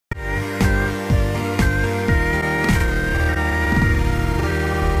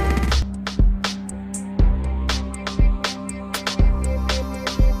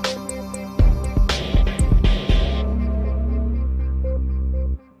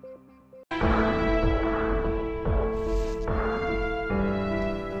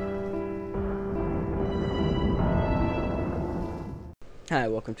Hi,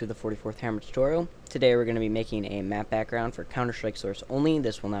 welcome to the 44th Hammer tutorial. Today we're going to be making a map background for Counter-Strike source only.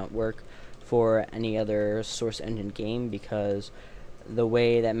 This will not work for any other source engine game because the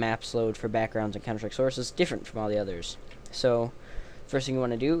way that maps load for backgrounds in Counter-Strike source is different from all the others. So, first thing you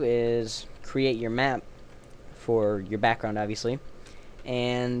want to do is create your map for your background, obviously.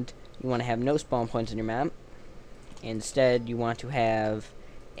 And you want to have no spawn points in your map. Instead, you want to have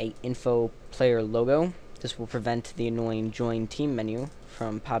a info player logo. This will prevent the annoying join team menu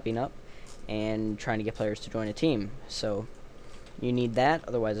from popping up and trying to get players to join a team. So you need that,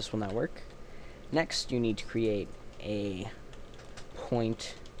 otherwise this will not work. Next, you need to create a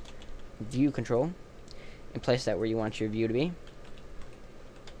point view control and place that where you want your view to be.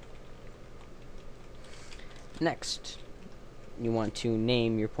 Next, you want to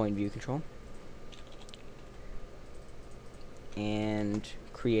name your point view control and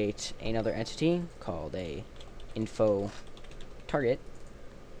create another entity called a info target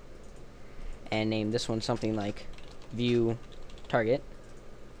and name this one something like view target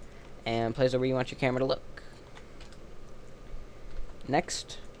and place it where you want your camera to look.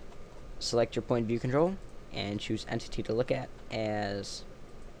 Next, select your point view control and choose entity to look at as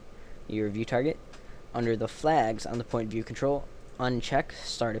your view target. Under the flags on the point view control, uncheck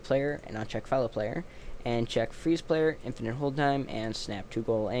start a player and uncheck follow player, and check freeze player, infinite hold time, and snap 2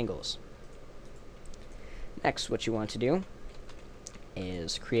 goal angles. Next, what you want to do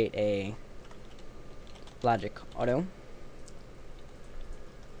is create a logic auto.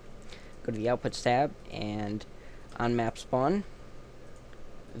 Go to the outputs tab and on map spawn,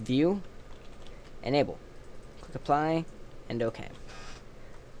 view, enable. Click apply and OK.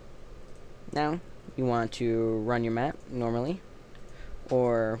 Now you want to run your map normally,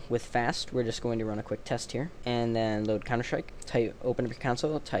 or with fast. We're just going to run a quick test here and then load Counter-Strike. Open up your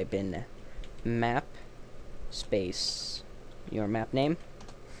console, type in map space your map name,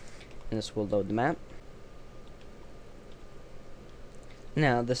 and this will load the map.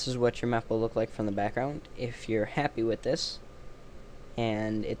 Now this is what your map will look like from the background. If you're happy with this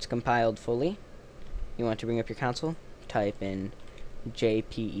and it's compiled fully, you want to bring up your console, type in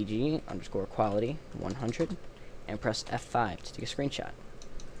JPEG underscore quality 100 and press F5 to take a screenshot.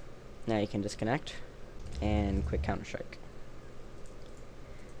 Now you can disconnect and quit Counter-Strike.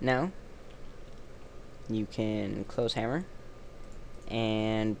 Now you can close Hammer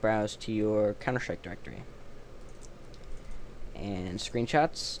and browse to your Counter-Strike directory. And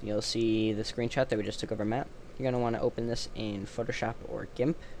screenshots, you'll see the screenshot that we just took of our map. You're going to want to open this in Photoshop or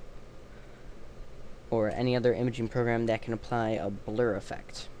GIMP or any other imaging program that can apply a blur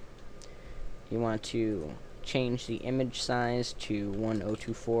effect. You want to change the image size to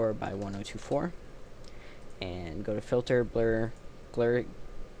 1024 by 1024 and go to filter, blur,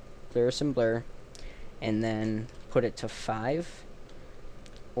 and then put it to 5,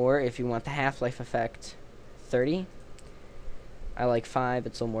 or if you want the half-life effect, 30. I like 5,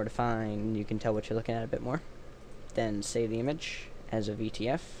 it's a little more defined, you can tell what you're looking at a bit more. Then save the image as a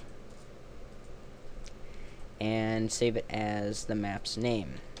VTF and save it as the map's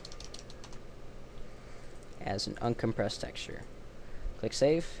name as an uncompressed texture. Click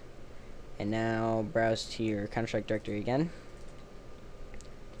save, and now browse to your Counter-Strike directory again.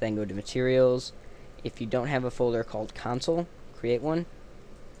 Then go to materials. If you don't have a folder called console, create one.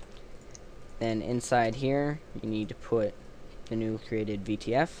 Then inside here you need to put the new created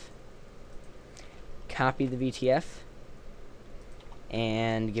VTF. Copy the VTF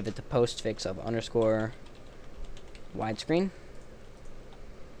and give it the postfix of underscore widescreen.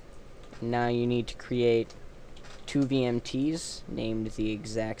 Now you need to create 2 VMTs named the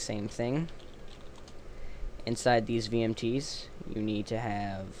exact same thing. Inside these VMTs, you need to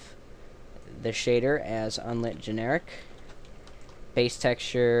have the shader as UnlitGeneric,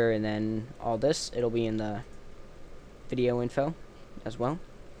 basetexture, and then all this. It'll be in the video info as well.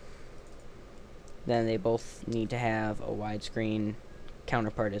 Then they both need to have a widescreen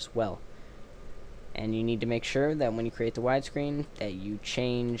counterpart as well. And you need to make sure that when you create the widescreen that you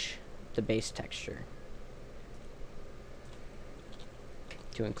change the base texture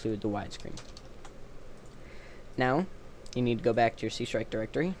to include the widescreen. Now you need to go back to your Cstrike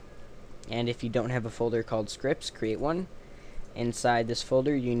directory, and if you don't have a folder called scripts, create one. Inside this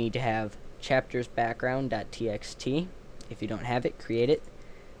folder you need to have ChapterBackgrounds.txt. If you don't have it, create it,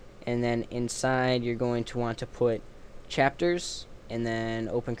 and then inside you're going to want to put chapters and then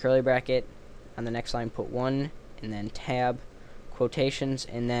open curly bracket. On the next line put 1 and then tab, quotations,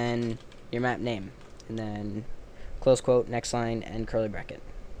 and then your map name, and then close quote, next line, and curly bracket.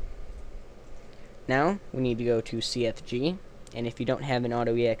 Now we need to go to CFG, and if you don't have an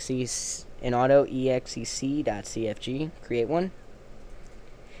Autoexec.cfg, create one.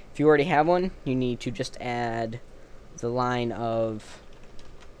 If you already have one, you need to just add the line of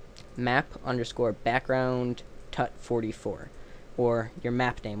map underscore background tut44, or your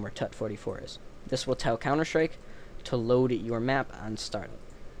map name where tut44 is. This will tell Counter-Strike to load your map on startup.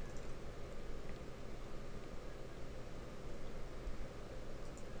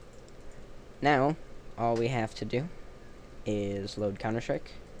 Now, all we have to do is load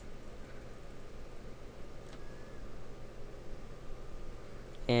Counter-Strike.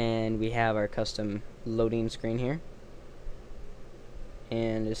 And we have our custom loading screen here.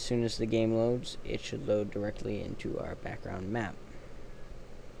 And as soon as the game loads, it should load directly into our background map.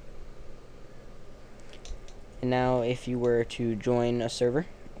 And now if you were to join a server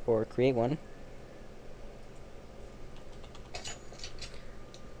or create one,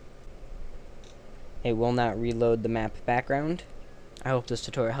 it will not reload the map background. I hope this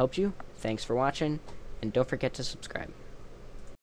tutorial helped you. Thanks for watching, and don't forget to subscribe.